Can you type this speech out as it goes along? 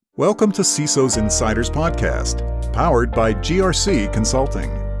Welcome to CISO's Insiders Podcast, powered by GRC Consulting.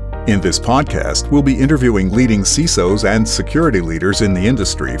 In this podcast, we'll be interviewing leading CISOs and security leaders in the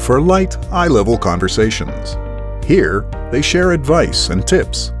industry for light, eye-level conversations. Here, they share advice and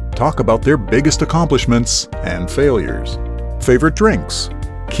tips, talk about their biggest accomplishments and failures, favorite drinks,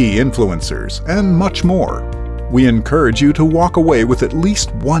 key influencers, and much more. We encourage you to walk away with at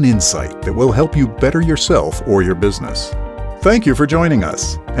least one insight that will help you better yourself or your business. Thank you for joining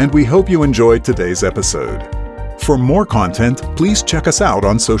us, and we hope you enjoyed today's episode. For more content, please check us out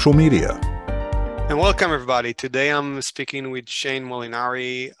on social media. And welcome, everybody. Today I'm speaking with Shane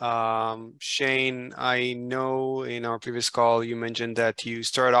Molinari. Shane, I know in our previous call you mentioned that you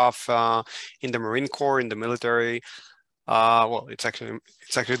started off in the Marine Corps, in the military. Well, it's actually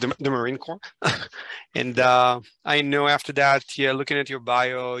the Marine Corps. And I know after that, looking at your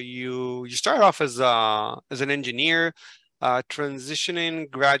bio, you started off as an engineer. Transitioning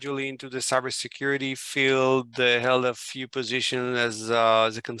gradually into the cybersecurity field, held a few positions as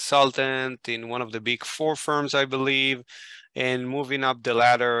a consultant in one of the big four firms, I believe, and moving up the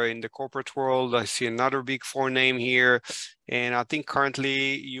ladder in the corporate world. I see another big four name here, and I think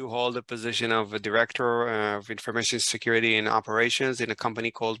currently you hold the position of a director of information security and operations in a company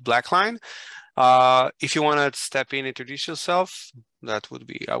called Blackline. If you want to step in, introduce yourself, I would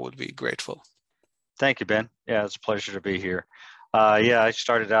be grateful. Thank you, Ben. Yeah, it's a pleasure to be here. I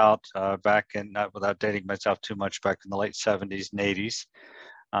started out back in, without dating myself too much, back in the late 70s and 80s.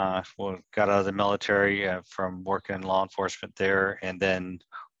 Got out of the military from working in law enforcement there, and then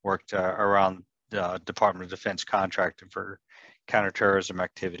worked around the Department of Defense contracting for counterterrorism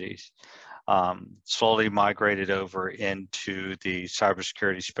activities. Slowly migrated over into the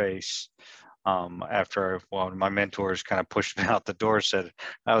cybersecurity space. After one of my mentors kind of pushed me out the door, said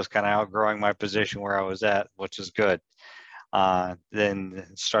I was kind of outgrowing my position where I was at, which is good. Then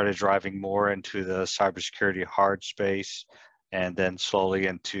started driving more into the cybersecurity hard space, and then slowly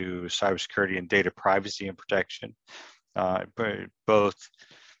into cybersecurity and data privacy and protection, both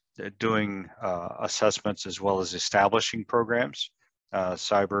doing assessments as well as establishing programs,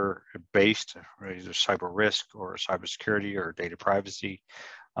 cyber-based, either cyber risk or cybersecurity or data privacy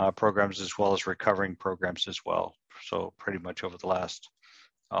programs, as well as recovering programs as well. So pretty much over the last,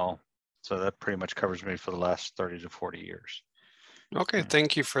 so that pretty much covers me for the last 30 to 40 years. Okay,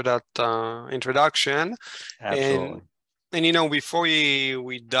 thank you for that introduction. Absolutely. And before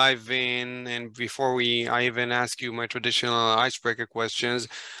we dive in, and before I even ask you my traditional icebreaker questions,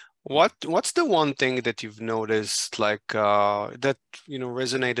 what's the one thing that you've noticed that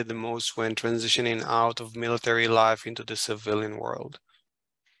resonated the most when transitioning out of military life into the civilian world?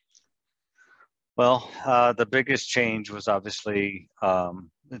 Well, the biggest change was obviously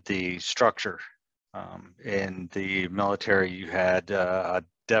the structure. In the military, you had a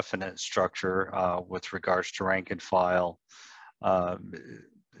definite structure with regards to rank and file.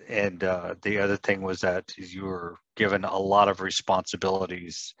 And the other thing was that you were given a lot of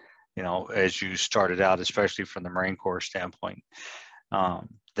responsibilities, as you started out, especially from the Marine Corps standpoint,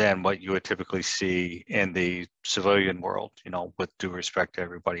 than what you would typically see in the civilian world, with due respect to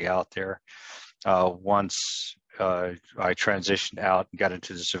everybody out there. Once I transitioned out and got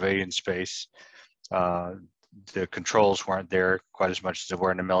into the civilian space, the controls weren't there quite as much as they were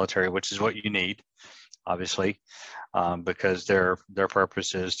in the military, which is what you need, obviously, because their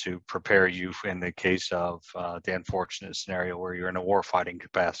purpose is to prepare you in the case of the unfortunate scenario where you're in a warfighting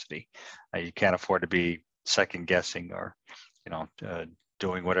capacity. You can't afford to be second guessing or,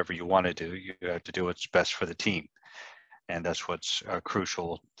 doing whatever you want to do. You have to do what's best for the team. And that's what's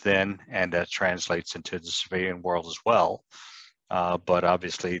crucial then, and that translates into the civilian world as well. But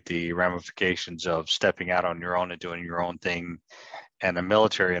obviously the ramifications of stepping out on your own and doing your own thing, and the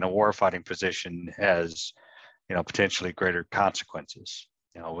military in a warfighting position has, potentially greater consequences,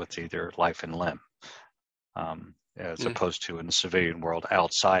 with either life and limb, as opposed to in the civilian world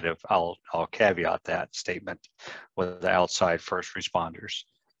outside of, I'll caveat that statement with the outside first responders,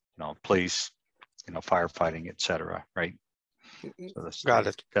 police, firefighting, etc. Right? So Got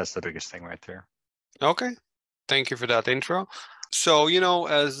it. That's the biggest thing right there. Okay, thank you for that intro. So,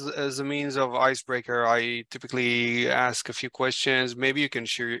 as a means of icebreaker, I typically ask a few questions. Maybe you can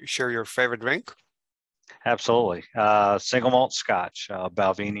share your favorite drink. Absolutely. Single malt Scotch,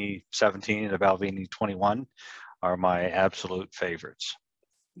 Balvenie 17 and the Balvenie 21 are my absolute favorites.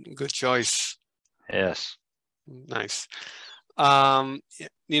 Good choice. Yes. Nice. And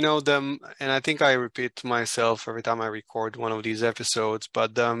I think I repeat myself every time I record one of these episodes,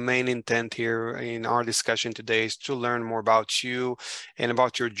 but the main intent here in our discussion today is to learn more about you and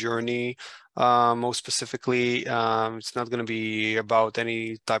about your journey. Most specifically, it's not going to be about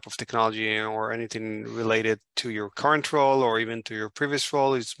any type of technology or anything related to your current role or even to your previous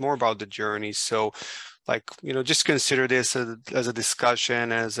role. It's more about the journey. So, like, just consider this as a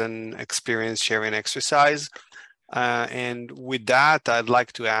discussion, as an experience sharing exercise. And with that, I'd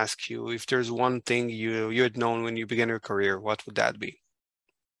like to ask you if there's one thing you had known when you began your career, what would that be?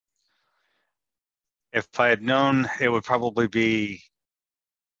 If I had known, it would probably be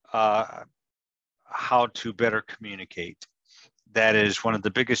how to better communicate. That is one of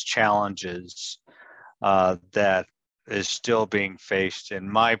the biggest challenges that is still being faced in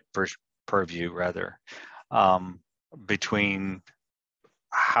my purview, rather, between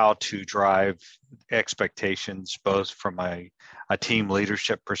how to drive expectations, both from a team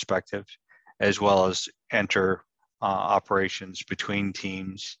leadership perspective, as well as enter operations between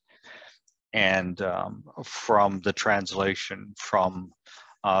teams, and from the translation from,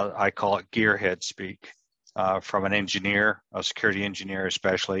 I call it gearhead speak, from an engineer, a security engineer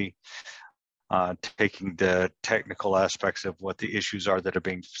especially, taking the technical aspects of what the issues are that are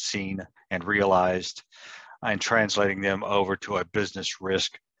being seen and realized, and translating them over to a business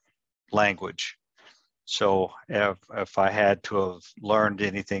risk language. So if I had to have learned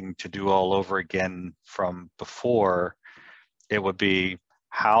anything to do all over again from before, it would be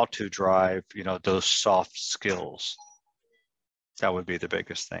how to drive, those soft skills. That would be the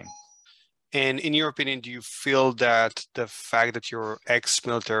biggest thing. And in your opinion, do you feel that the fact that you're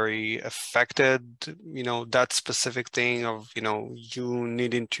ex-military affected, that specific thing of, you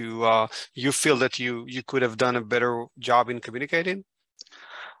needing to, you feel that you could have done a better job in communicating?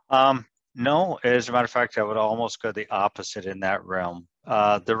 No, as a matter of fact, I would almost go the opposite in that realm.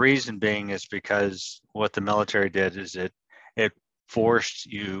 The reason being is because what the military did is it forced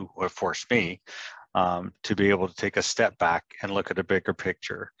you, or forced me, to be able to take a step back and look at a bigger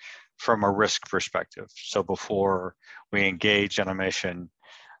picture from a risk perspective. So before we engage in a mission,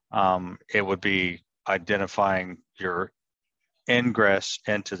 it would be identifying your ingress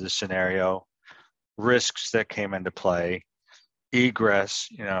into the scenario, risks that came into play, egress,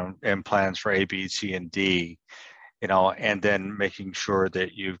 and plans for A, B, C, and D, and then making sure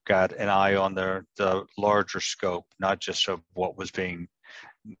that you've got an eye on the larger scope, not just of what the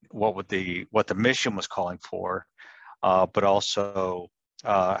mission was calling for, but also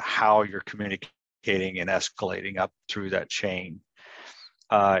how you're communicating and escalating up through that chain.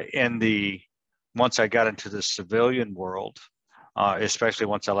 Once I got into the civilian world, especially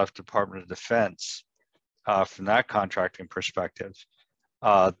once I left Department of Defense, from that contracting perspective,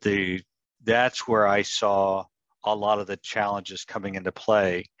 that's where I saw a lot of the challenges coming into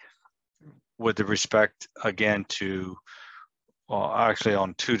play, with the respect, again, to, well, actually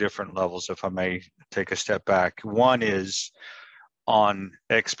on two different levels, if I may take a step back. One is on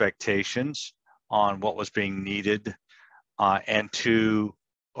expectations, on what was being needed, and two,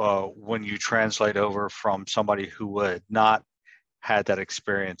 when you translate over from somebody who would not had that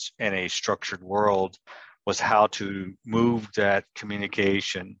experience in a structured world, was how to move that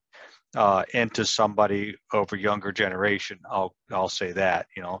communication into somebody of a younger generation. I'll say that,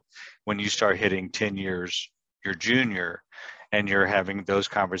 when you start hitting 10 years, you're junior, and you're having those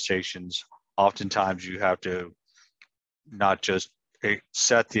conversations, oftentimes you have to not just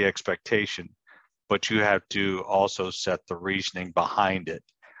set the expectation, but you have to also set the reasoning behind it,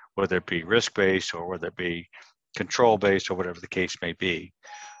 whether it be risk-based or whether it be control-based or whatever the case may be.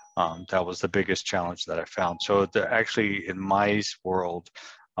 That was the biggest challenge that I found. So actually, in my world,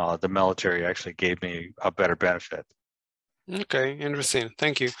 the military actually gave me a better benefit. Okay, interesting.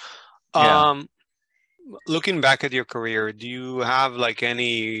 Thank you. Yeah. Looking back at your career, do you have like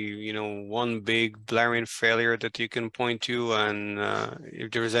any, one big blaring failure that you can point to, and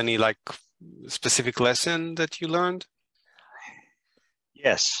if there's any like specific lesson that you learned?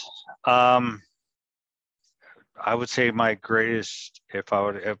 Yes. I would say my greatest, if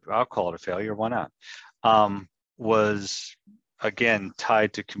I'll call it a failure, why not? Was, again,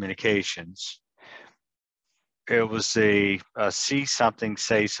 tied to communications. It was a see something,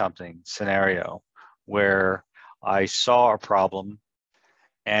 say something scenario where I saw a problem,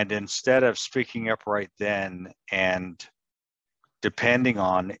 and instead of speaking up right then and depending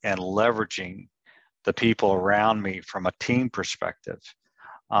on and leveraging the people around me from a team perspective,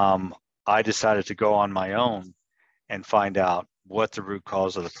 I decided to go on my own and find out what the root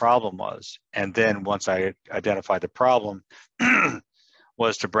cause of the problem was. And then once I identified the problem,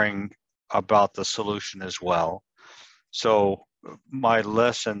 was to bring about the solution as well. So my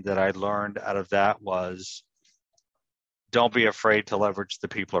lesson that I learned out of that was, don't be afraid to leverage the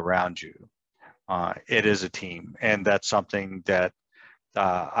people around you. It is a team, and that's something that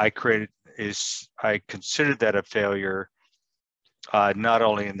I created. is I considered that a failure, not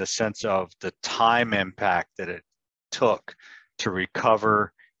only in the sense of the time impact that it took to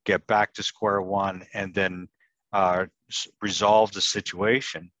recover, get back to square one, and then resolve the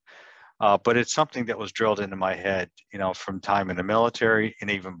situation, but it's something that was drilled into my head, from time in the military and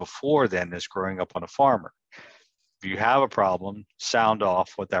even before then, as growing up on a farmer. If you have a problem, sound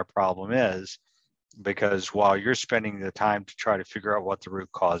off what that problem is, because while you're spending the time to try to figure out what the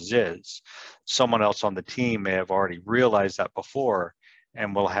root cause is, someone else on the team may have already realized that before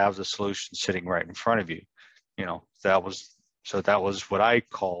and will have the solution sitting right in front of you. That was what I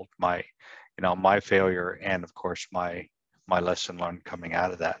called my failure, and of course my lesson learned coming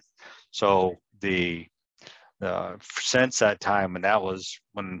out of that. So since that time, and that was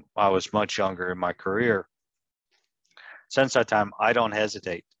when I was much younger in my career, since that time, I don't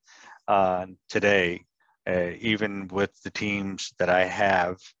hesitate today, even with the teams that I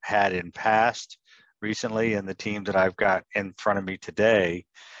have had in past recently and the team that I've got in front of me today,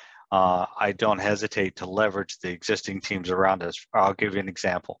 I don't hesitate to leverage the existing teams around us. I'll give you an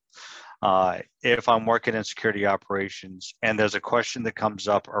example. If I'm working in security operations and there's a question that comes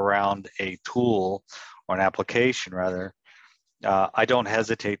up around a tool or an application rather, I don't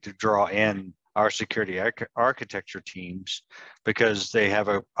hesitate to draw in our security architecture teams, because they have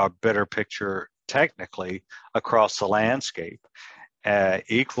a better picture technically across the landscape.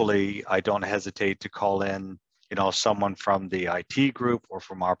 Equally, I don't hesitate to call in, someone from the IT group or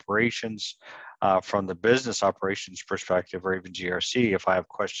from operations, from the business operations perspective, or even GRC, if I have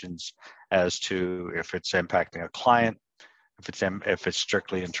questions as to if it's impacting a client, if it's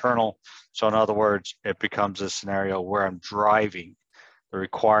strictly internal. So in other words, it becomes a scenario where I'm driving the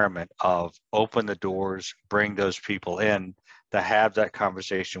requirement of open the doors, bring those people in to have that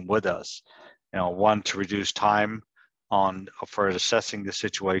conversation with us. One, to reduce time for assessing the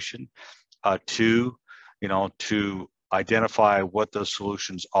situation. Two, to identify what those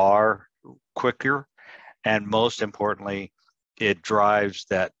solutions are quicker. And most importantly, it drives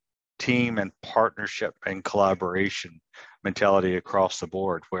that team and partnership and collaboration mentality across the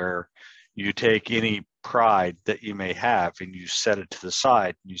board, where you take any pride that you may have and you set it to the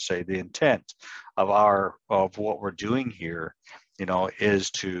side and you say the intent of what we're doing here,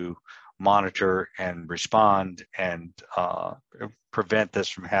 is to monitor and respond and prevent this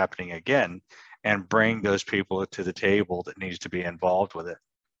from happening again, and bring those people to the table that needs to be involved with it,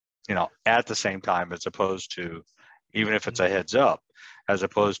 at the same time, as opposed to, even if it's a heads up, as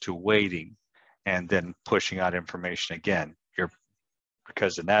opposed to waiting and then pushing out information again.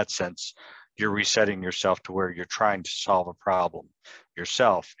 Because in that sense, you're resetting yourself to where you're trying to solve a problem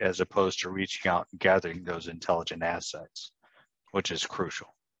yourself, as opposed to reaching out and gathering those intelligent assets, which is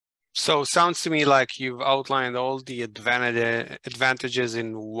crucial. So sounds to me like you've outlined all the advantages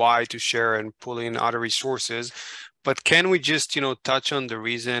in why to share and pull in other resources. But can we just, touch on the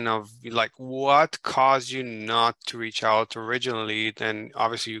reason of like what caused you not to reach out originally? Then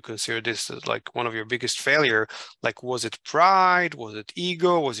obviously you consider this as like one of your biggest failure. Like, was it pride? Was it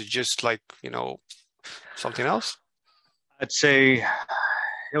ego? Was it just like, something else? I'd say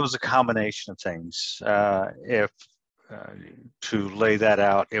it was a combination of things. To lay that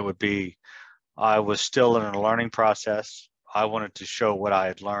out, it would be, I was still in a learning process. I wanted to show what I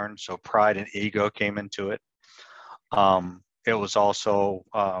had learned. So pride and ego came into it. It was also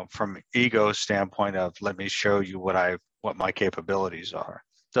from ego standpoint of, let me show you what my capabilities are.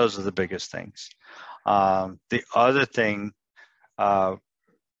 Those are the biggest things. The other thing, not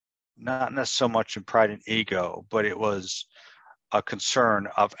so much in pride and ego, but it was a concern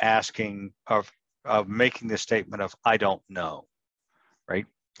of making the statement of, I don't know, right?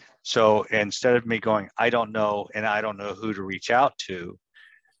 So instead of me going, I don't know, and I don't know who to reach out to,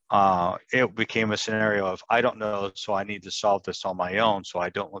 it became a scenario of, I don't know, so I need to solve this on my own so I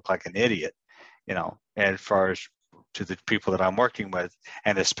don't look like an idiot, as far as to the people that I'm working with,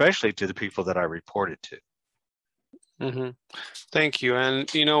 and especially to the people that I reported to. Mm-hmm. Thank you. And,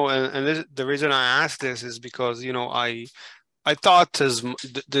 the reason I ask this is because, I thought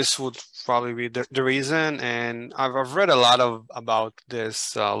this would probably be the reason, and I've read a lot about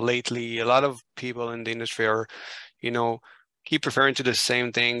this lately. A lot of people in the industry are, keep referring to the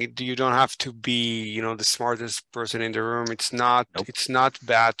same thing. You don't have to be, the smartest person in the room. It's not. Nope. It's not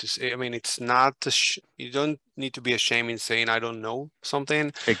bad to say. I mean, it's not. You don't need to be ashamed in saying I don't know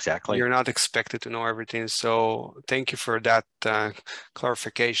something. Exactly. You're not expected to know everything. So thank you for that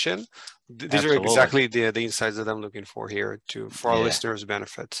clarification. These Absolutely. Are exactly the insights that I'm looking for here for our listeners'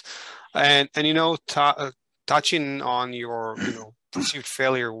 benefits. And touching on your perceived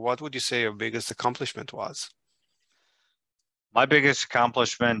failure, what would you say your biggest accomplishment was? My biggest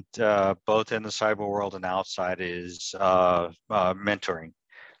accomplishment, both in the cyber world and outside, is mentoring.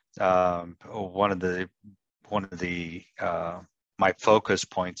 One of the my focus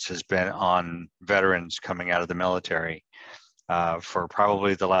points has been on veterans coming out of the military. For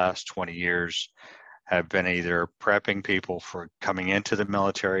probably the last 20 years, have been either prepping people for coming into the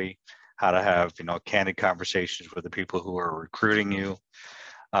military, how to have candid conversations with the people who are recruiting you,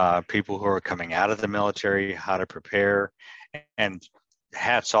 people who are coming out of the military, how to prepare, and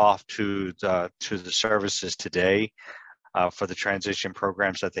hats off to the services today for the transition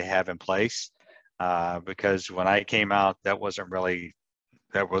programs that they have in place. Because when I came out, that wasn't really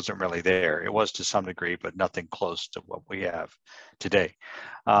there. It was to some degree, but nothing close to what we have today.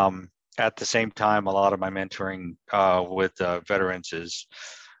 At the same time, a lot of my mentoring with veterans is,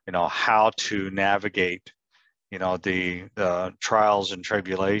 how to navigate, the trials and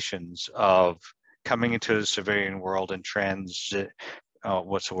tribulations of coming into the civilian world and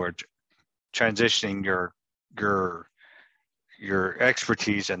transitioning your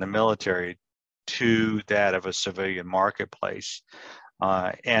expertise in the military to that of a civilian marketplace.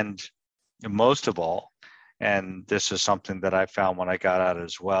 And most of all, and this is something that I found when I got out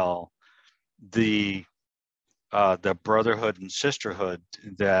as well, the brotherhood and sisterhood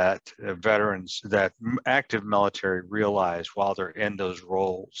that veterans, that active military realize while they're in those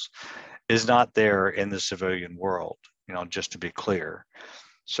roles is not there in the civilian world, just to be clear.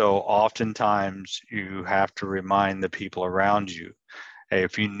 So oftentimes you have to remind the people around you, hey,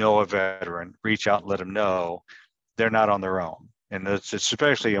 if you know a veteran, reach out and let them know they're not on their own. And it's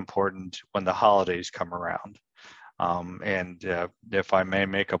especially important when the holidays come around. And if I may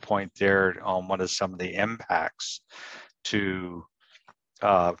make a point there on what is some of the impacts to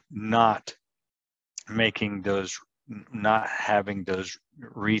not having those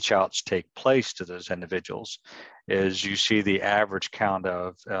reach outs take place to those individuals, is you see the average count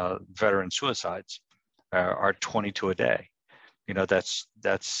of veteran suicides are 22 a day.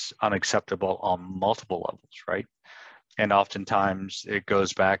 That's unacceptable on multiple levels, right? And oftentimes it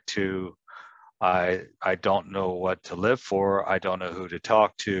goes back to, I don't know what to live for. I don't know who to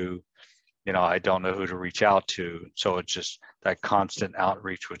talk to. I don't know who to reach out to. So it's just that constant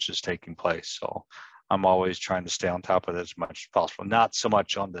outreach which is taking place. So I'm always trying to stay on top of it as much as possible. Not so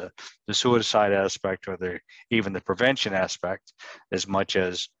much on the suicide aspect or even the prevention aspect, as much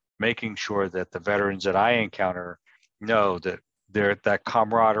as making sure that the veterans that I encounter know that that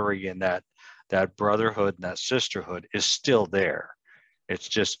camaraderie and that brotherhood and that sisterhood is still there. It's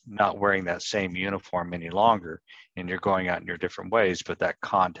just not wearing that same uniform any longer, and you're going out in your different ways, but that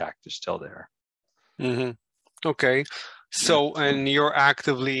contact is still there. Mm-hmm. Okay. So, and you're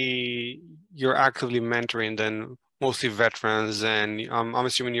actively mentoring then mostly veterans, and I'm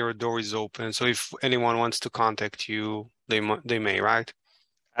assuming your door is open. So if anyone wants to contact you, they may, right?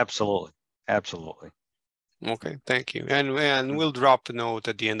 Absolutely. Absolutely. Okay, thank you. And we'll drop a note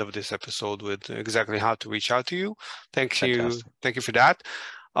at the end of this episode with exactly how to reach out to you. Thank you for that.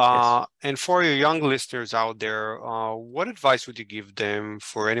 Yes. And for your young listeners out there, what advice would you give them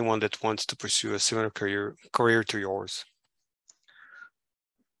for anyone that wants to pursue a similar career to yours?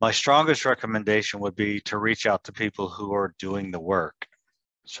 My strongest recommendation would be to reach out to people who are doing the work.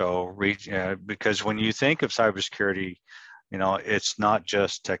 So because when you think of cybersecurity, it's not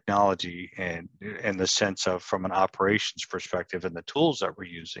just technology and in the sense of from an operations perspective and the tools that we're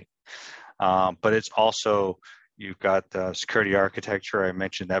using, but it's also, you've got the security architecture. I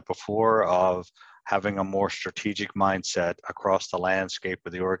mentioned that before, of having a more strategic mindset across the landscape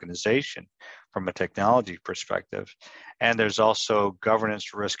of the organization from a technology perspective. And there's also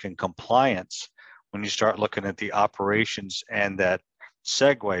governance, risk, and compliance when you start looking at the operations and that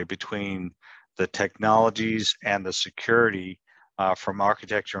segue between the technologies and the security from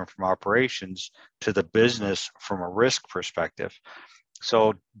architecture and from operations to the business from a risk perspective.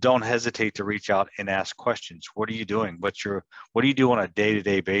 So don't hesitate to reach out and ask questions. What are you doing? What do you do on a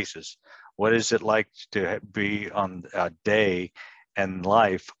day-to-day basis? What is it like to be on a day and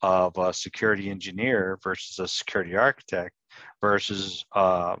life of a security engineer versus a security architect versus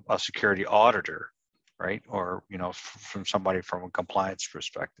a security auditor, right? Or, from somebody from a compliance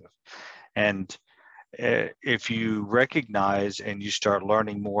perspective. And if you recognize and you start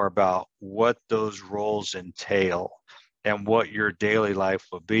learning more about what those roles entail and what your daily life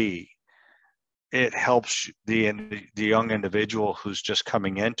will be, it helps the young individual who's just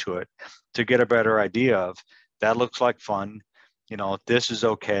coming into it to get a better idea of, that looks like fun, this is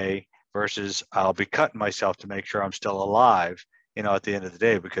okay, versus I'll be cutting myself to make sure I'm still alive, at the end of the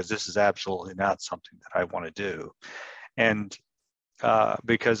day, because this is absolutely not something that I want to do. And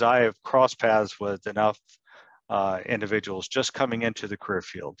because I have crossed paths with enough individuals just coming into the career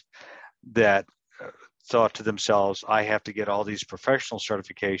field that thought to themselves, I have to get all these professional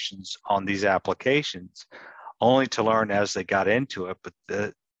certifications on these applications, only to learn as they got into it. But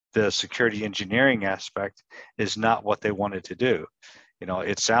the security engineering aspect is not what they wanted to do.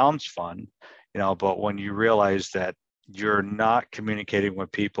 It sounds fun, but when you realize that you're not communicating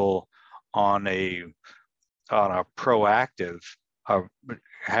with people on a proactive,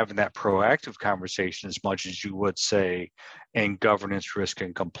 having that proactive conversation as much as you would say in governance, risk,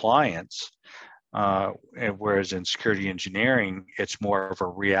 and compliance, whereas in security engineering, it's more of a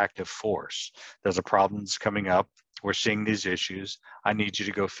reactive force. There's a problem that's coming up. We're seeing these issues. I need you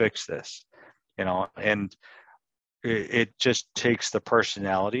to go fix this, and it just takes the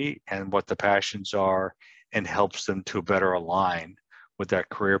personality and what the passions are and helps them to better align with that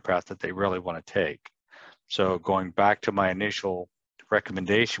career path that they really want to take. So going back to my initial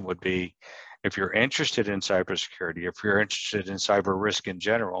recommendation would be, if you're interested in cybersecurity, if you're interested in cyber risk in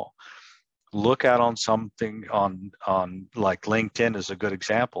general, look out on something on like LinkedIn is a good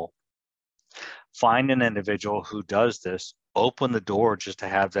example. Find an individual who does this, open the door just to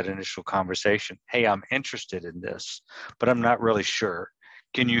have that initial conversation. Hey, I'm interested in this, but I'm not really sure.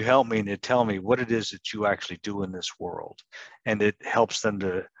 Can you help me to tell me what it is that you actually do in this world? And it helps them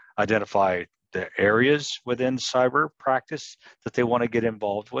to identify the areas within cyber practice that they want to get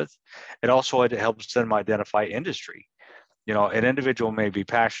involved with. It also helps them identify industry. An individual may be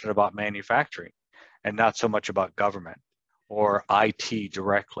passionate about manufacturing and not so much about government or IT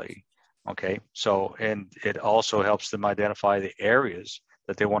directly. Okay, so, and it also helps them identify the areas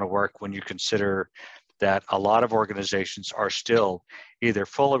that they want to work when you consider that a lot of organizations are still either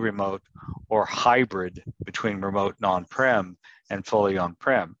fully remote or hybrid between remote and on-prem and fully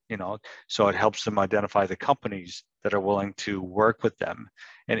on-prem, so it helps them identify the companies that are willing to work with them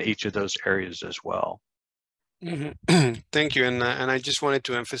in each of those areas as well. Mm-hmm. Thank you. And I just wanted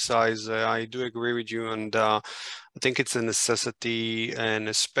to emphasize, I do agree with you, and I think it's a necessity, and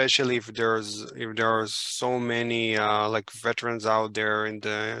especially if there are so many like veterans out there in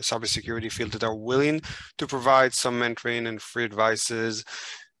the cybersecurity field that are willing to provide some mentoring and free advices.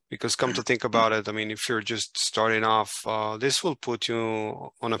 Because come to think about it, I mean, if you're just starting off, this will put you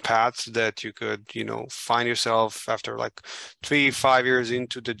on a path that you could, find yourself after like 3-5 years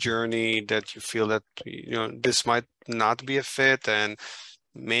into the journey that you feel that, this might not be a fit, and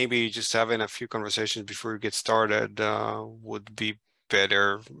maybe just having a few conversations before you get started would be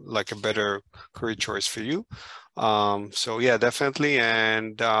better, like a better career choice for you. So yeah, definitely.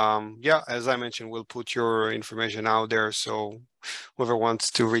 And yeah, as I mentioned, we'll put your information out there, so whoever wants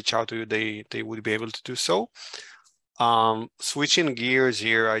to reach out to you, they would be able to do so. Switching gears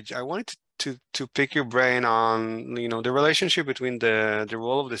here, I wanted to pick your brain on the relationship between the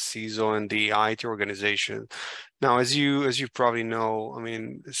role of the CISO and the IT organization. Now, as you probably know, I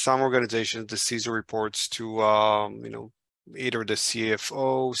mean, some organizations, the CISO reports to either the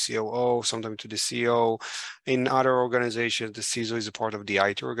CFO, COO, sometimes to the CEO. In other organizations, the CISO is a part of the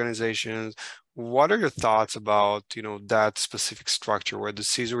IT organizations. What are your thoughts about that specific structure where the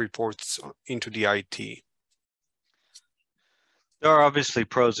CISO reports into the IT? There are obviously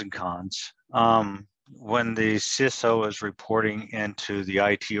pros and cons. When the CISO is reporting into the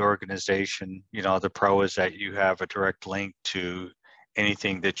IT organization, the pro is that you have a direct link to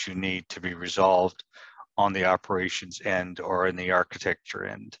anything that you need to be resolved on the operations end or in the architecture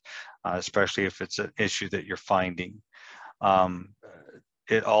end, especially if it's an issue that you're finding.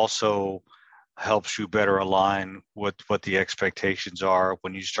 It also helps you better align with what the expectations are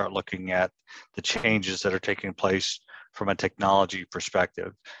when you start looking at the changes that are taking place from a technology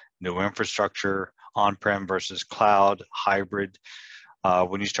perspective, new infrastructure, on-prem versus cloud, hybrid.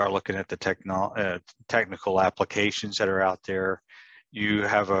 When you start looking at the technical applications that are out there, you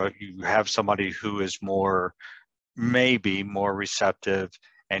have somebody who is maybe more receptive,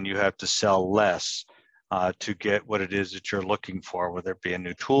 and you have to sell less to get what it is that you're looking for, whether it be a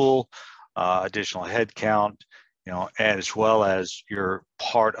new tool, additional headcount, as well as you're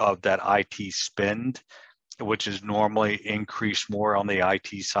part of that IT spend, which is normally increased more on the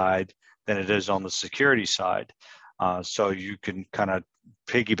IT side than it is on the security side. So you can kind of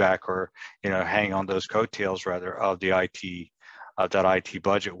piggyback or hang on those coattails rather of the IT that IT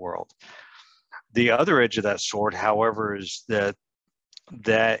budget world. The other edge of that sword, however, is that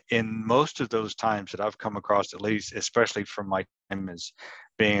in most of those times that I've come across, at least, especially from my time as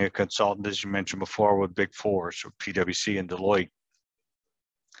being a consultant, as you mentioned before, with Big Four, so PwC and Deloitte,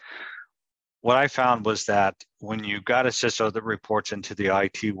 what I found was that when you got a CISO that reports into the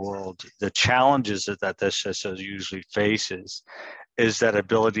IT world, the challenges that this CISO usually faces is that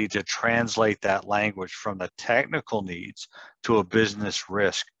ability to translate that language from the technical needs to a business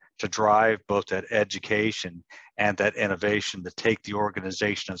risk, to drive both that education and that innovation, to take the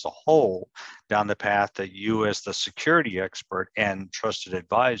organization as a whole down the path that you as the security expert and trusted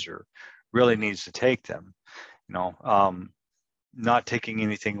advisor really needs to take them. Not taking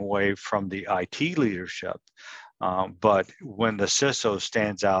anything away from the IT leadership, but when the CISO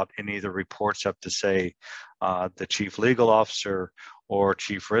stands out and either reports up to, say, the chief legal officer or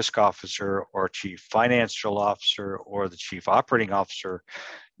chief risk officer or chief financial officer or the chief operating officer,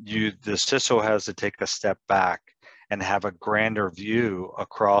 the CISO has to take a step back and have a grander view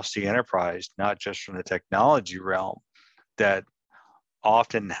across the enterprise, not just from the technology realm that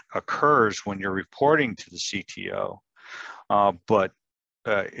often occurs when you're reporting to the CTO, but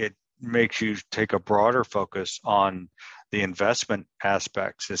it makes you take a broader focus on the investment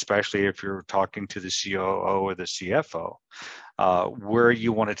aspects, especially if you're talking to the COO or the CFO, where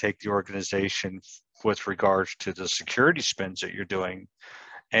you want to take the organization with regards to the security spends that you're doing.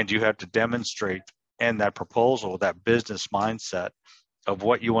 And you have to demonstrate in that proposal, that business mindset of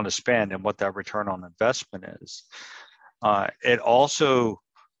what you want to spend and what that return on investment is. It also,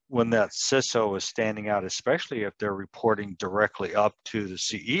 when that CISO is standing out, especially if they're reporting directly up to the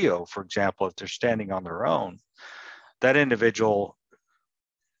CEO, for example, if they're standing on their own, that individual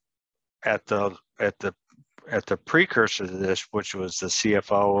at the precursor to this, which was the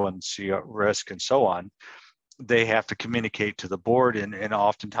CFO and CEO risk and so on, they have to communicate to the board and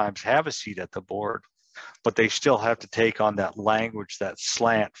oftentimes have a seat at the board, but they still have to take on that language, that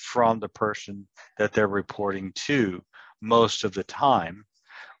slant from the person that they're reporting to most of the time.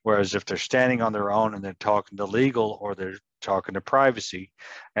 Whereas if they're standing on their own and they're talking to legal or they're talking to privacy,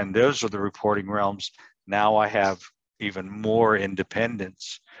 and those are the reporting realms, now I have even more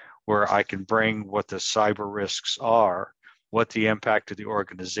independence where I can bring what the cyber risks are, what the impact of the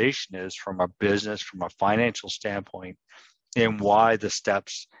organization is from a business, from a financial standpoint, and why the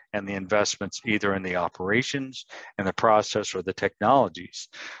steps and the investments, either in the operations and the process or the technologies,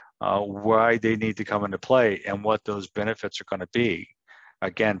 why they need to come into play and what those benefits are going to be.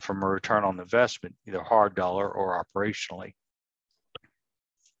 Again, from a return on investment, either hard dollar or operationally.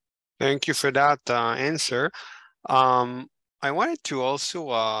 Thank you for that answer. I wanted to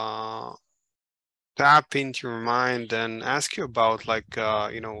also tap into your mind and ask you about, like,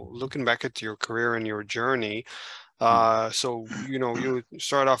 looking back at your career and your journey. So, you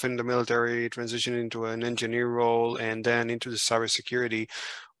start off in the military, transition into an engineer role, and then into the cybersecurity.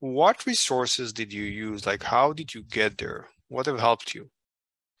 What resources did you use? Like, how did you get there? What have helped you?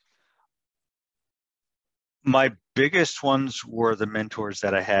 My biggest ones were the mentors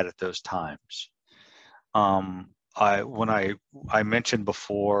that I had at those times. I mentioned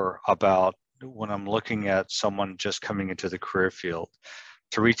before about when I'm looking at someone just coming into the career field,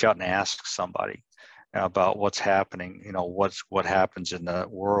 to reach out and ask somebody about what's happening, what happens in the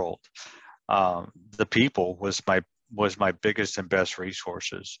world. The people was my biggest and best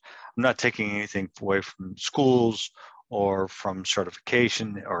resources. I'm not taking anything away from schools or from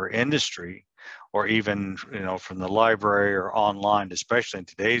certification or industry, or even from the library or online, especially in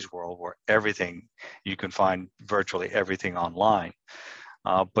today's world where you can find virtually everything online.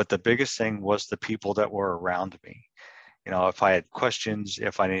 But the biggest thing was the people that were around me. If I had questions,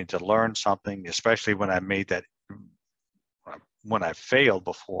 if I needed to learn something, especially when I failed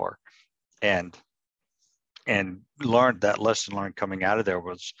before, and learned that lesson learned coming out of there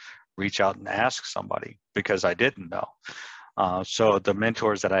was reach out and ask somebody, because I didn't know. So the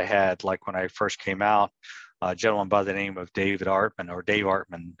mentors that I had, like when I first came out, a gentleman by the name of Dave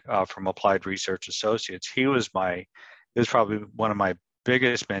Artman from Applied Research Associates, he was probably one of my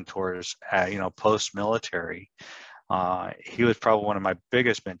biggest mentors, post-military. He was probably one of my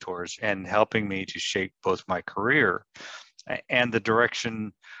biggest mentors in helping me to shape both my career and the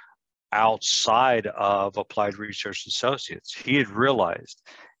direction outside of Applied Research Associates. He had realized,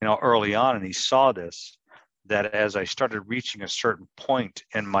 early on, and he saw this, that as I started reaching a certain point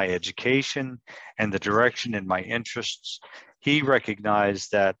in my education and the direction in my interests, he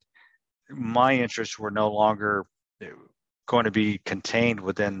recognized that my interests were no longer going to be contained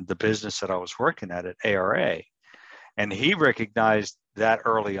within the business that I was working at ARA. And he recognized that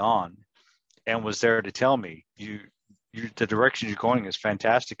early on and was there to tell me, the direction you're going is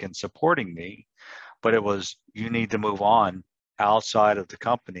fantastic in supporting me, but you need to move on outside of the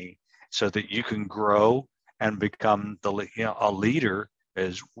company so that you can grow and become a leader,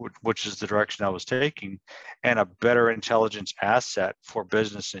 which is the direction I was taking, and a better intelligence asset for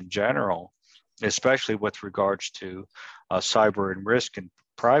business in general, especially with regards to cyber and risk and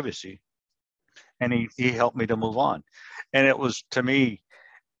privacy. and he helped me to move on. And it was, to me,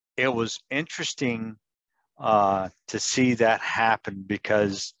 it was interesting to see that happen,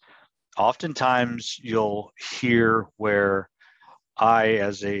 because oftentimes you'll hear where I,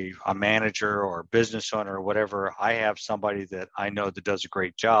 as a manager or a business owner or whatever, I have somebody that I know that does a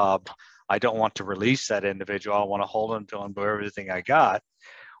great job. I don't want to release that individual. I want to hold on to him for everything I got.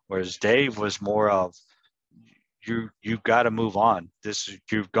 Whereas Dave was more of, you've got to move on.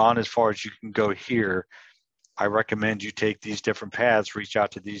 You've gone as far as you can go here. I recommend you take these different paths, reach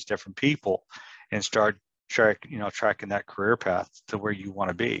out to these different people, and start tracking that career path to where you want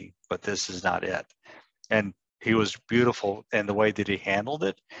to be. But this is not it. And he was beautiful in the way that he handled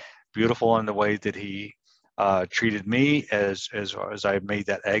it, beautiful in the way that he treated me as I made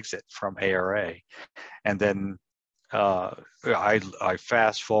that exit from ARA. And then I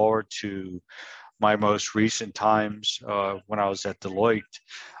fast forward to my most recent times when I was at Deloitte.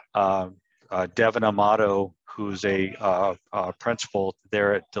 Devin Amato, who's a principal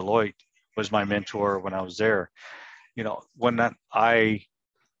there at Deloitte, was my mentor when I was there.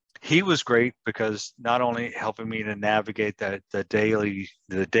 He was great, because not only helping me to navigate the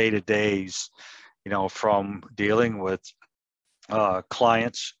day-to-days, from dealing with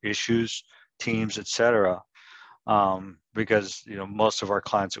clients, issues, teams, etc. Because most of our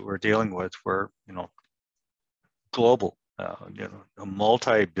clients that we're dealing with were global, a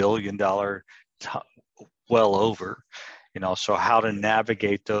multi-billion-dollar, well over, so how to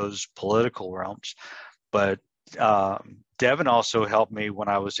navigate those political realms. But Devin also helped me when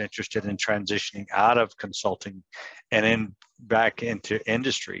I was interested in transitioning out of consulting and back into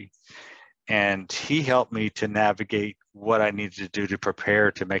industry. And he helped me to navigate what I needed to do to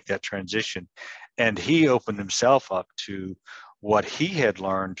prepare to make that transition. And he opened himself up to what he had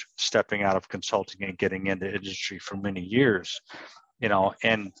learned stepping out of consulting and getting into industry for many years,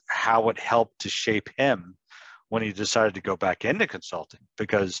 and how it helped to shape him when he decided to go back into consulting,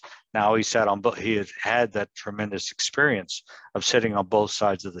 because now he had that tremendous experience of sitting on both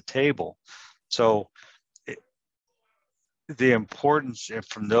sides of the table. So the importance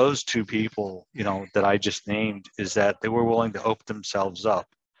from those two people, that I just named, is that they were willing to open themselves up,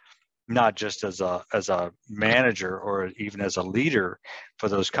 not just as a manager or even as a leader for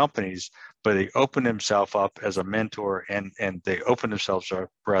those companies, but they opened themselves up as a mentor, and they opened themselves up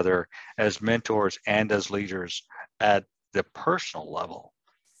rather as mentors and as leaders at the personal level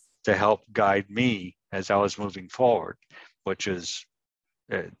to help guide me as I was moving forward, which is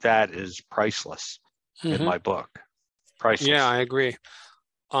that is priceless in my book. Priceless. Yeah, I agree.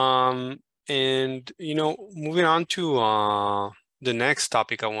 And moving on to the next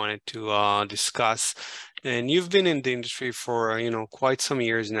topic I wanted to discuss, and you've been in the industry for quite some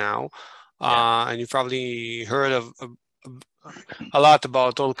years now, and you've probably heard of a lot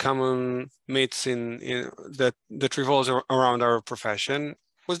about all common myths in that revolves around our profession.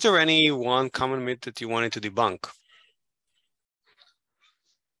 Was there any one common myth that you wanted to debunk?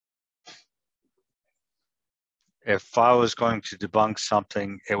 If I was going to debunk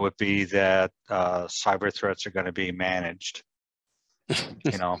something, it would be that cyber threats are going to be managed,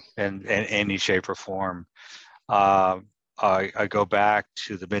 in any shape or form. I go back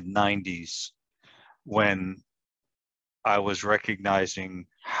to the mid-90s when I was recognizing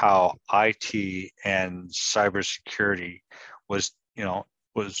how IT and cybersecurity was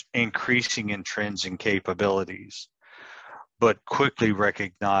increasing in trends and capabilities, but quickly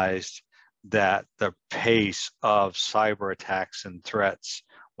recognized that the pace of cyber attacks and threats,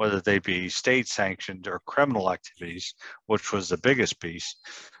 whether they be state sanctioned or criminal activities, which was the biggest piece,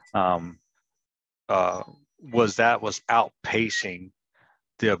 was outpacing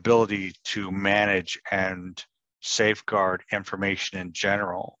the ability to manage and safeguard information in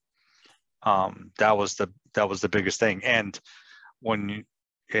general. That was the biggest thing. And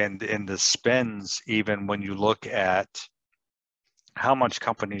in the spends, even when you look at how much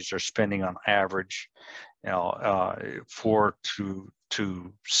companies are spending on average,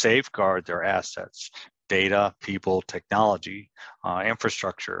 to safeguard their assets, data, people, technology,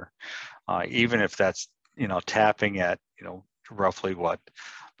 infrastructure, even if that's tapping at roughly what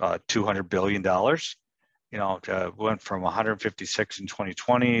 $200 billion. Went from 156 in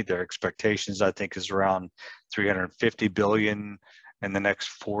 2020. Their expectations, I think, is around 350 billion in the next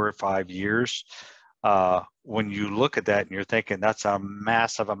 4 or 5 years. When you look at that and you're thinking that's a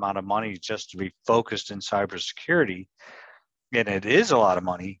massive amount of money just to be focused in cybersecurity, and it is a lot of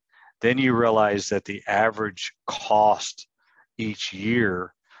money, then you realize that the average cost each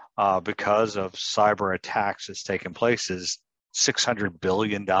year because of cyber attacks that's taken place is $600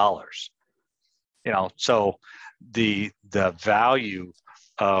 billion. So the value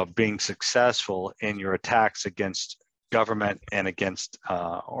of being successful in your attacks against government and against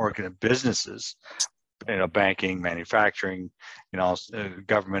businesses, banking, manufacturing,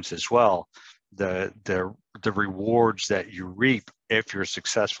 governments as well. The rewards that you reap if you're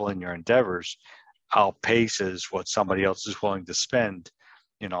successful in your endeavors outpaces what somebody else is willing to spend,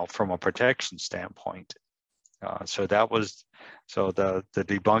 from a protection standpoint. So the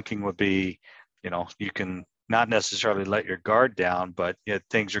debunking would be, you can not necessarily let your guard down, but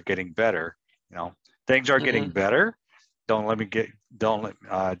things are getting better. Things are getting better.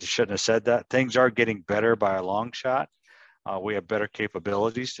 I shouldn't have said that. Things are getting better by a long shot. We have better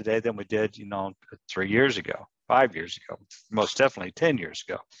capabilities today than we did, 3 years ago, 5 years ago, most definitely 10 years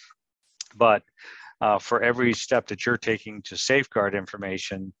ago. But for every step that you're taking to safeguard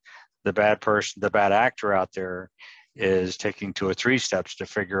information, the bad actor out there is taking 2 or 3 steps to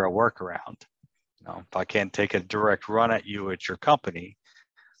figure a workaround. If I can't take a direct run at you at your company,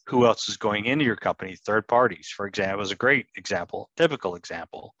 who else is going into your company? Third parties, for example, was a great example, typical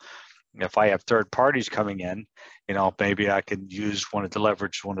example. If I have third parties coming in, maybe I can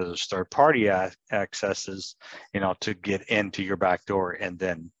leverage one of those third party accesses, to get into your back door and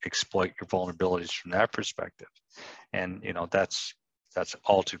then exploit your vulnerabilities from that perspective. And, that's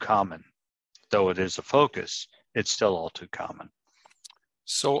all too common. Though it is a focus, it's still all too common.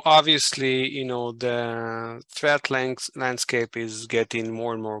 So obviously, the threat landscape is getting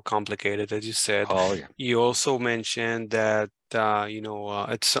more and more complicated, as you said. Oh, yeah. You also mentioned that, at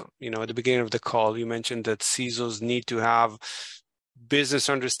the beginning of the call, you mentioned that CISOs need to have business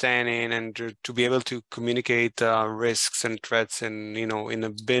understanding and to be able to communicate risks and threats in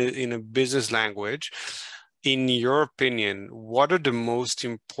a business language. In your opinion, what are the most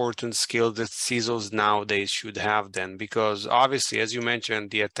important skills that CISOs nowadays should have then? Because obviously, as you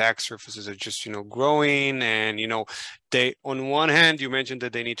mentioned, the attack surfaces are just, growing, and, they, on one hand, you mentioned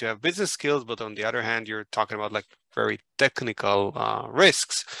that they need to have business skills, but on the other hand, you're talking about like very technical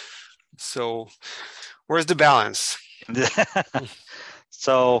risks. So where's the balance?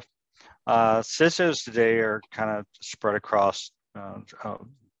 So CISOs today are kind of spread across,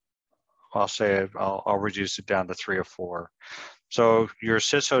 I'll reduce it down to 3 or 4. So your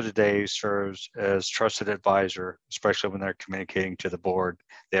CISO today serves as trusted advisor, especially when they're communicating to the board.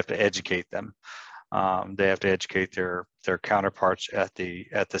 They have to educate them. They have to educate their counterparts at the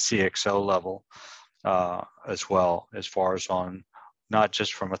CXO level as well, as far as on not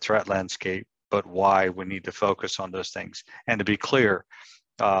just from a threat landscape, but why we need to focus on those things. And to be clear,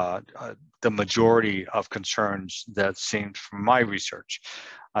 the majority of concerns that seemed from my research,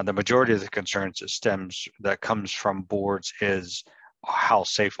 the majority of the concerns that comes from boards is, how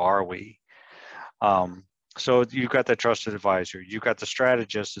safe are we? So you've got the trusted advisor, you've got the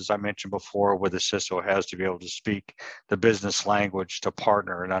strategist, as I mentioned before, where the CISO has to be able to speak the business language to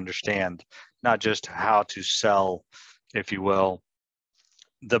partner and understand not just how to sell, if you will,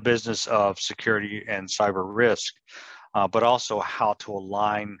 the business of security and cyber risk, but also how to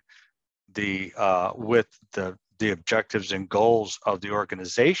align with the objectives and goals of the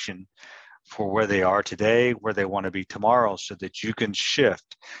organization for where they are today, where they want to be tomorrow, so that you can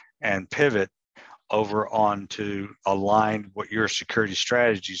shift and pivot over on to align what your security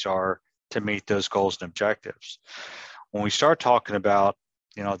strategies are to meet those goals and objectives. When we start talking about,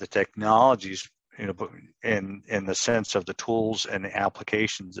 the technologies, in the sense of the tools and the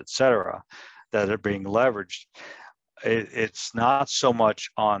applications, et cetera, that are being leveraged, it's not so much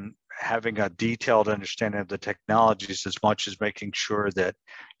on having a detailed understanding of the technologies as much as making sure that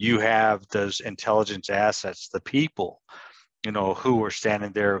you have those intelligence assets, the people, who are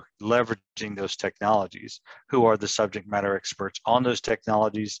standing there leveraging those technologies, who are the subject matter experts on those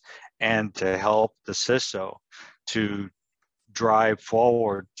technologies, and to help the CISO to drive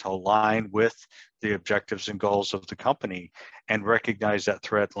forward to align with the objectives and goals of the company and recognize that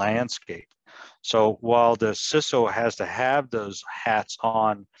threat landscape. So while the CISO has to have those hats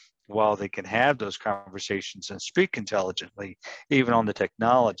on, while they can have those conversations and speak intelligently, even on the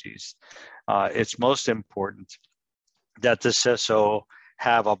technologies, it's most important that the CISO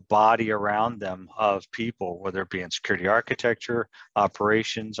have a body around them of people, whether it be in security architecture,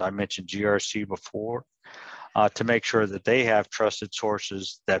 operations, I mentioned GRC before, to make sure that they have trusted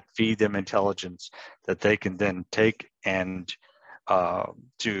sources that feed them intelligence that they can then take and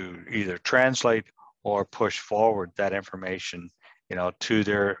to either translate or push forward that information, to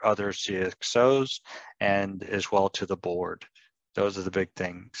their other CXOs and as well to the board. Those are the big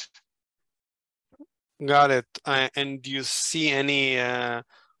things. Got it. And do you see any,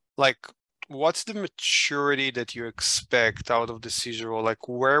 what's the maturity that you expect out of the CISO role? Like,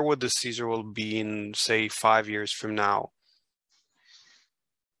 where would the CISO role be in, say, 5 years from now?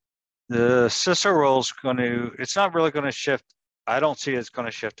 The CISO role is it's not really going to shift. I don't see it's going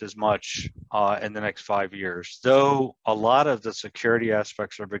to shift as much in the next 5 years, though a lot of the security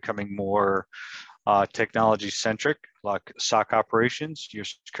aspects are becoming more technology centric, like SOC operations, your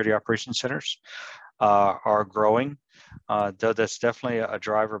security operations centers are growing. Though that's definitely a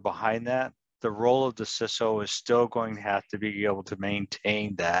driver behind that. The role of the CISO is still going to have to be able to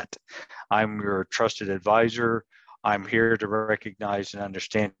maintain that. I'm your trusted advisor. I'm here to recognize and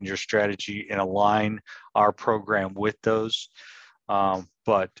understand your strategy and align our program with those.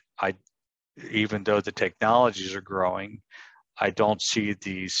 But even though the technologies are growing, I don't see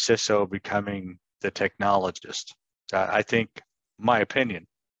the CISO becoming the technologist. I think, my opinion,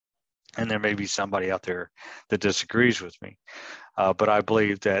 and there may be somebody out there that disagrees with me, but I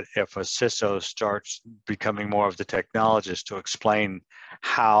believe that if a CISO starts becoming more of the technologist to explain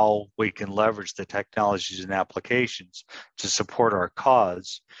how we can leverage the technologies and applications to support our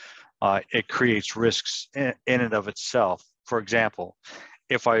cause, it creates risks in and of itself. For example,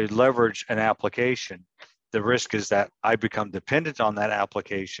 if I leverage an application, the risk is that I become dependent on that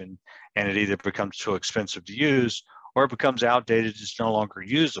application and it either becomes too expensive to use or it becomes outdated, it's no longer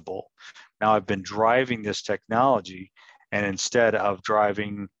usable. Now I've been driving this technology, and instead of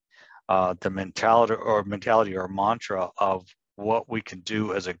driving the mentality or mantra of what we can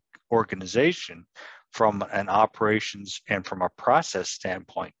do as an organization from an operations and from a process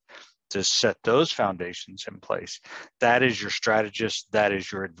standpoint to set those foundations in place, that is your strategist, that is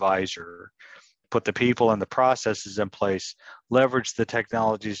your advisor. Put the people and the processes in place, leverage the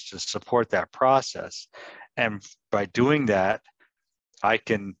technologies to support that process. And by doing that, I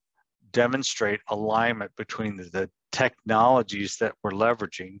can demonstrate alignment between the technologies that we're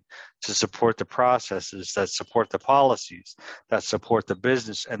leveraging to support the processes, that support the policies, that support the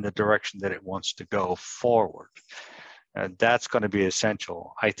business and the direction that it wants to go forward. And that's going to be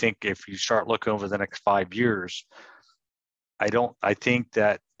essential. I think if you start looking over the next 5 years, I think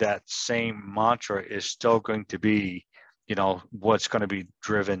that same mantra is still going to be, what's going to be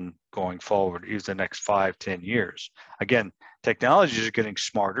driven going forward, either the next 5-10 years. Again, technologies are getting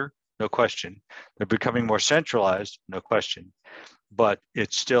smarter, no question. They're becoming more centralized, no question. But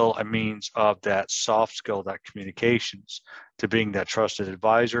it's still a means of that soft skill, that communications, to being that trusted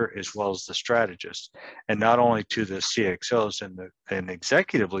advisor as well as the strategist, and not only to the CXOs and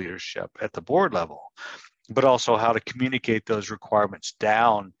executive leadership at the board level, but also how to communicate those requirements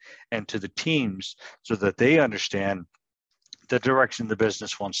down and to the teams so that they understand the direction the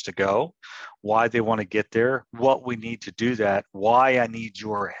business wants to go, why they want to get there, what we need to do that, why I need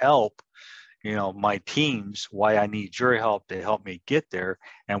your help, my teams, why I need your help to help me get there,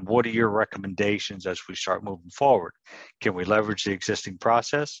 and what are your recommendations as we start moving forward? Can we leverage the existing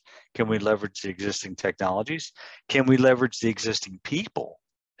process? Can we leverage the existing technologies? Can we leverage the existing people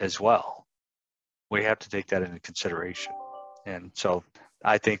as well? We have to take that into consideration. And so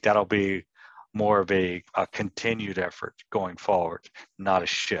I think that'll be more of a continued effort going forward, not a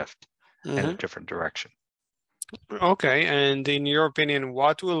shift in a different direction. Okay. And in your opinion,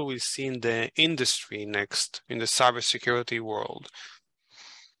 what will we see in the industry next in the cybersecurity world?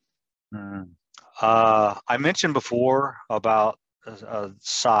 I mentioned before about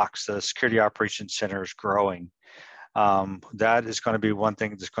SOCs, the Security Operations Centers growing. That is going to be one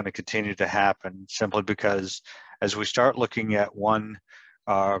thing that's going to continue to happen, simply because as we start looking at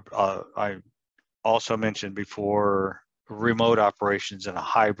I also mentioned before, remote operations in a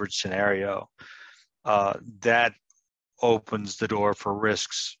hybrid scenario, that opens the door for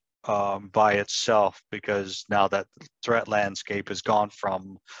risks by itself, because now that threat landscape has gone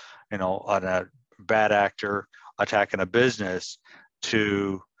from, a bad actor attacking a business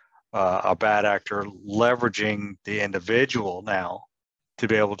to a bad actor leveraging the individual now to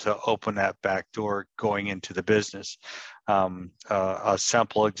be able to open that back door going into the business. A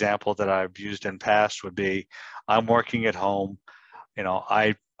simple example that I've used in past would be, I'm working at home,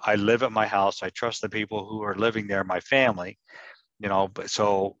 I live at my house, I trust the people who are living there, my family, but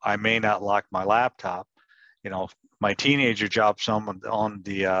so I may not lock my laptop. My teenager drops on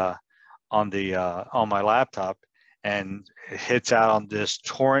my laptop and hits out on this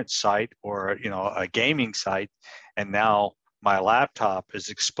torrent site or a gaming site, and now my laptop is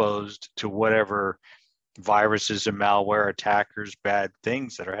exposed to whatever viruses and malware, attackers, bad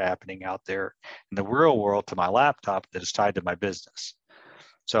things that are happening out there in the real world to my laptop that is tied to my business.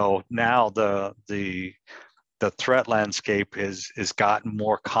 So now the threat landscape is gotten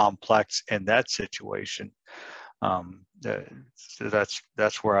more complex in that situation. So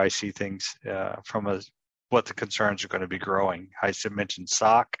that's where I see things from what the concerns are going to be growing. I mentioned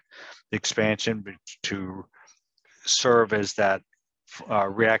SOC expansion to serve as that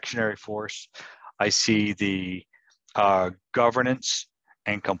reactionary force. I see the governance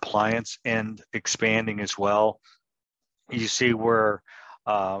and compliance end expanding as well. You see where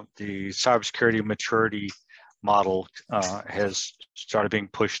the cybersecurity maturity model has started being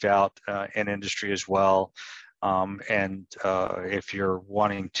pushed out in industry as well. And if you're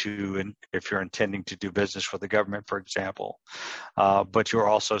wanting to, and if you're intending to do business with the government, for example, but you're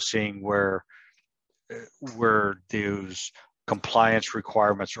also seeing where those compliance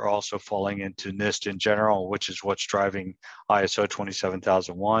requirements are also falling into NIST in general, which is what's driving ISO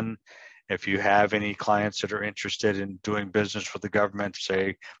 27001. If you have any clients that are interested in doing business with the government,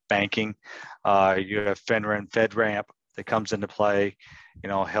 say banking, you have FINRA and FedRAMP that comes into play,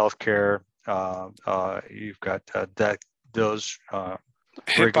 healthcare, you've got those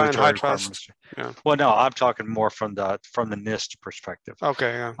HIPAA and HITRUST. requirements. Yeah. Well, no, I'm talking more from the NIST perspective.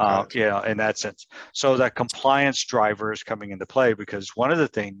 Okay. Yeah. In that sense. So that compliance driver is coming into play, because one of the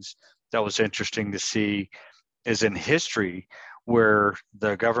things that was interesting to see is in history where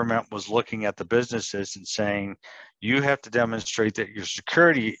the government was looking at the businesses and saying, you have to demonstrate that your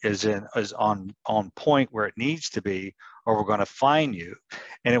security is on point where it needs to be, or we're going to fine you.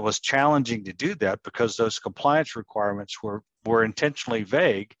 And it was challenging to do that because those compliance requirements were intentionally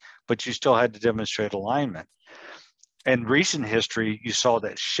vague, but you still had to demonstrate alignment. In recent history, you saw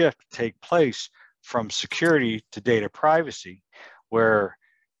that shift take place from security to data privacy, where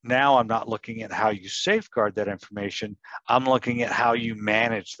now I'm not looking at how you safeguard that information, I'm looking at how you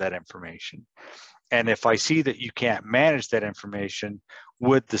manage that information. And if I see that you can't manage that information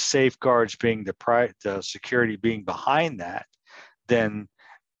with the safeguards being the security being behind that, then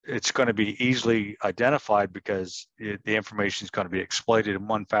it's going to be easily identified, because the information is going to be exploited in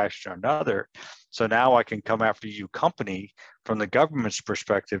one fashion or another. So now I can come after you, company, from the government's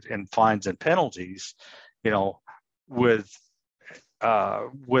perspective, in fines and penalties, with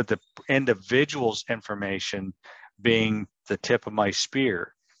the individual's information being the tip of my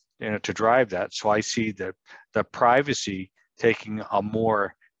spear, to drive that. So I see the privacy taking a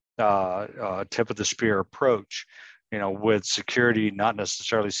more tip of the spear approach, with security not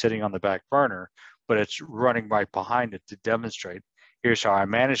necessarily sitting on the back burner, but it's running right behind it to demonstrate, here's how I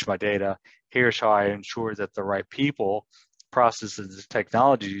manage my data, here's how I ensure that the right people, processes, and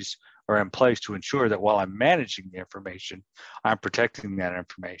technologies are in place to ensure that while I'm managing the information, I'm protecting that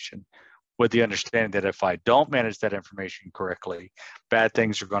information, with the understanding that if I don't manage that information correctly, bad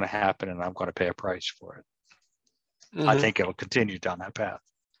things are going to happen and I'm going to pay a price for it. Mm-hmm. I think it'll continue down that path.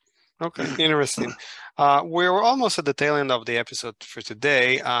 Okay, interesting. We're almost at the tail end of the episode for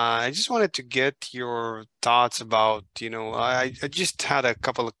today. I just wanted to get your thoughts about, I just had a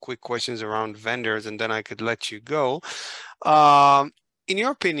couple of quick questions around vendors, and then I could let you go. In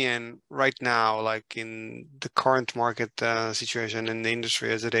your opinion, right now, like in the current market situation in the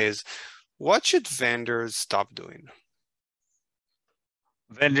industry as it is, what should vendors stop doing?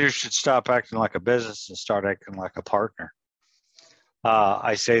 Vendors should stop acting like a business and start acting like a partner.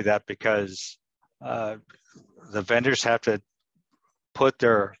 I say that because the vendors have to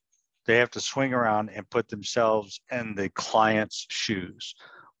they have to swing around and put themselves in the client's shoes.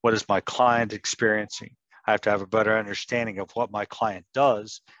 What is my client experiencing? I have to have a better understanding of what my client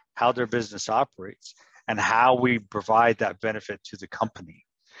does, how their business operates, and how we provide that benefit to the company.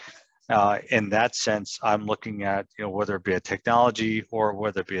 In that sense, I'm looking at, whether it be a technology or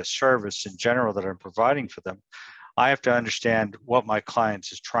whether it be a service in general that I'm providing for them, I have to understand what my client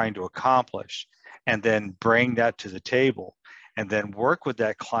is trying to accomplish, and then bring that to the table, and then work with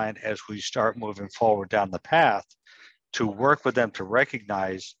that client as we start moving forward down the path, to work with them to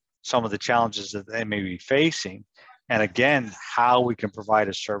recognize some of the challenges that they may be facing, and again, how we can provide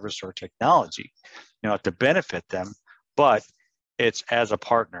a service or technology, to benefit them. But it's as a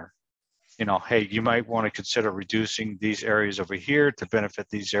partner. Hey, you might want to consider reducing these areas over here to benefit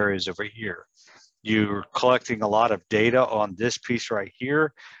these areas over here. You're collecting a lot of data on this piece right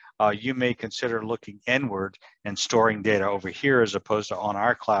here. You may consider looking inward and storing data over here as opposed to on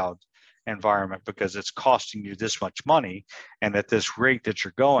our cloud environment, because it's costing you this much money, and at this rate that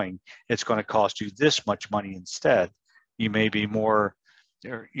you're going, it's going to cost you this much money instead. You may be more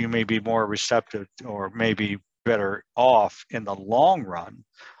receptive, or maybe better off in the long run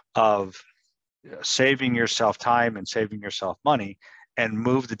of saving yourself time and saving yourself money, and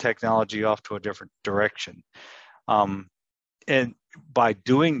move the technology off to a different direction. And by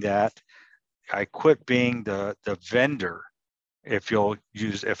doing that, I quit being the vendor,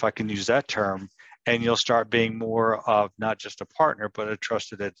 if I can use that term, and you'll start being more of not just a partner, but a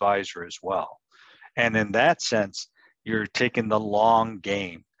trusted advisor as well. And in that sense, you're taking the long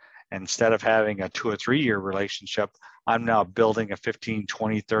game. Instead of having a 2 or 3 year relationship, I'm now building a 15,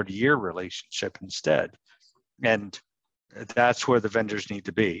 20, 30-year relationship instead. And that's where the vendors need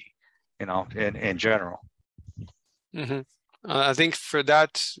to be, in general. Mm-hmm. I think for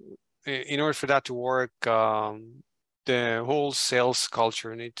that, in order for that to work, the whole sales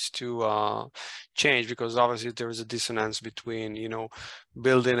culture needs to change, because obviously there is a dissonance between,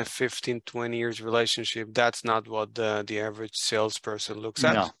 building a 15, 20 years relationship. That's not what the average salesperson looks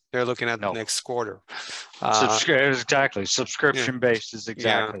at. No. They're looking at No. next quarter. Exactly. Subscription based is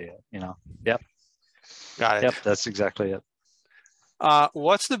exactly it. Yep. Got it. Yep. That's exactly it.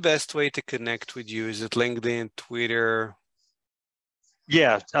 What's the best way to connect with you? Is it LinkedIn, Twitter?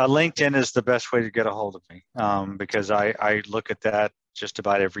 Yeah, LinkedIn is the best way to get a hold of me, because I look at that just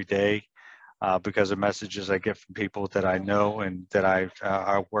about every day, because of messages I get from people that I know and that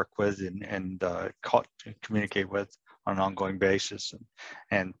I work with and communicate with on an ongoing basis,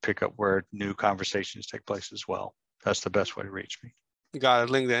 and pick up where new conversations take place as well. That's the best way to reach me. Got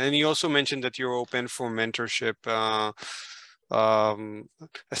it, LinkedIn. And you also mentioned that you're open for mentorship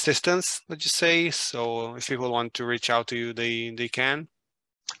assistance, let's just say. So if people want to reach out to you, they can.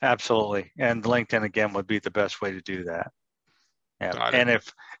 Absolutely. And LinkedIn, again, would be the best way to do that. Yeah. Got And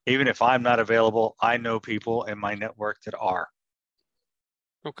it. even if I'm not available, I know people in my network that are.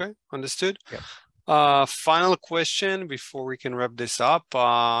 Okay, understood. Yep. Final question before we can wrap this up.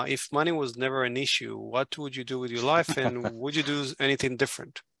 If money was never an issue, what would you do with your life, and would you do anything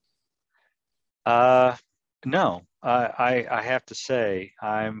different? No, I have to say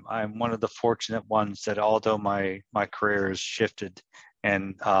I'm one of the fortunate ones that, although my career has shifted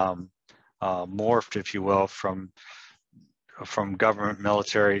and morphed, if you will, from government,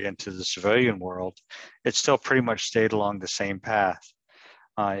 military into the civilian world, it still pretty much stayed along the same path.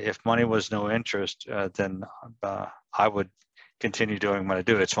 If money was no interest, then I would continue doing what I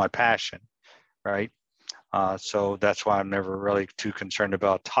do. It's my passion, right? So that's why I'm never really too concerned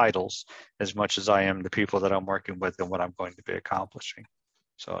about titles as much as I am the people that I'm working with and what I'm going to be accomplishing.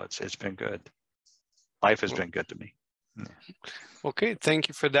 So it's been good. Life has been good to me. Yeah. Okay, thank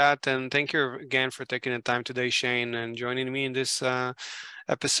you for that. And thank you again for taking the time today, Shane, and joining me in this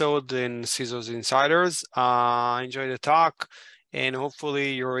episode in CISO's Insiders. I enjoyed the talk, and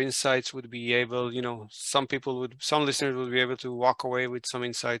hopefully your insights would be able, some listeners would be able to walk away with some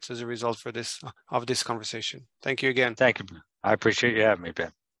insights as a result of this conversation. Thank you again. Thank you. I appreciate you having me,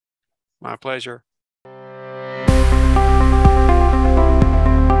 Ben. My pleasure.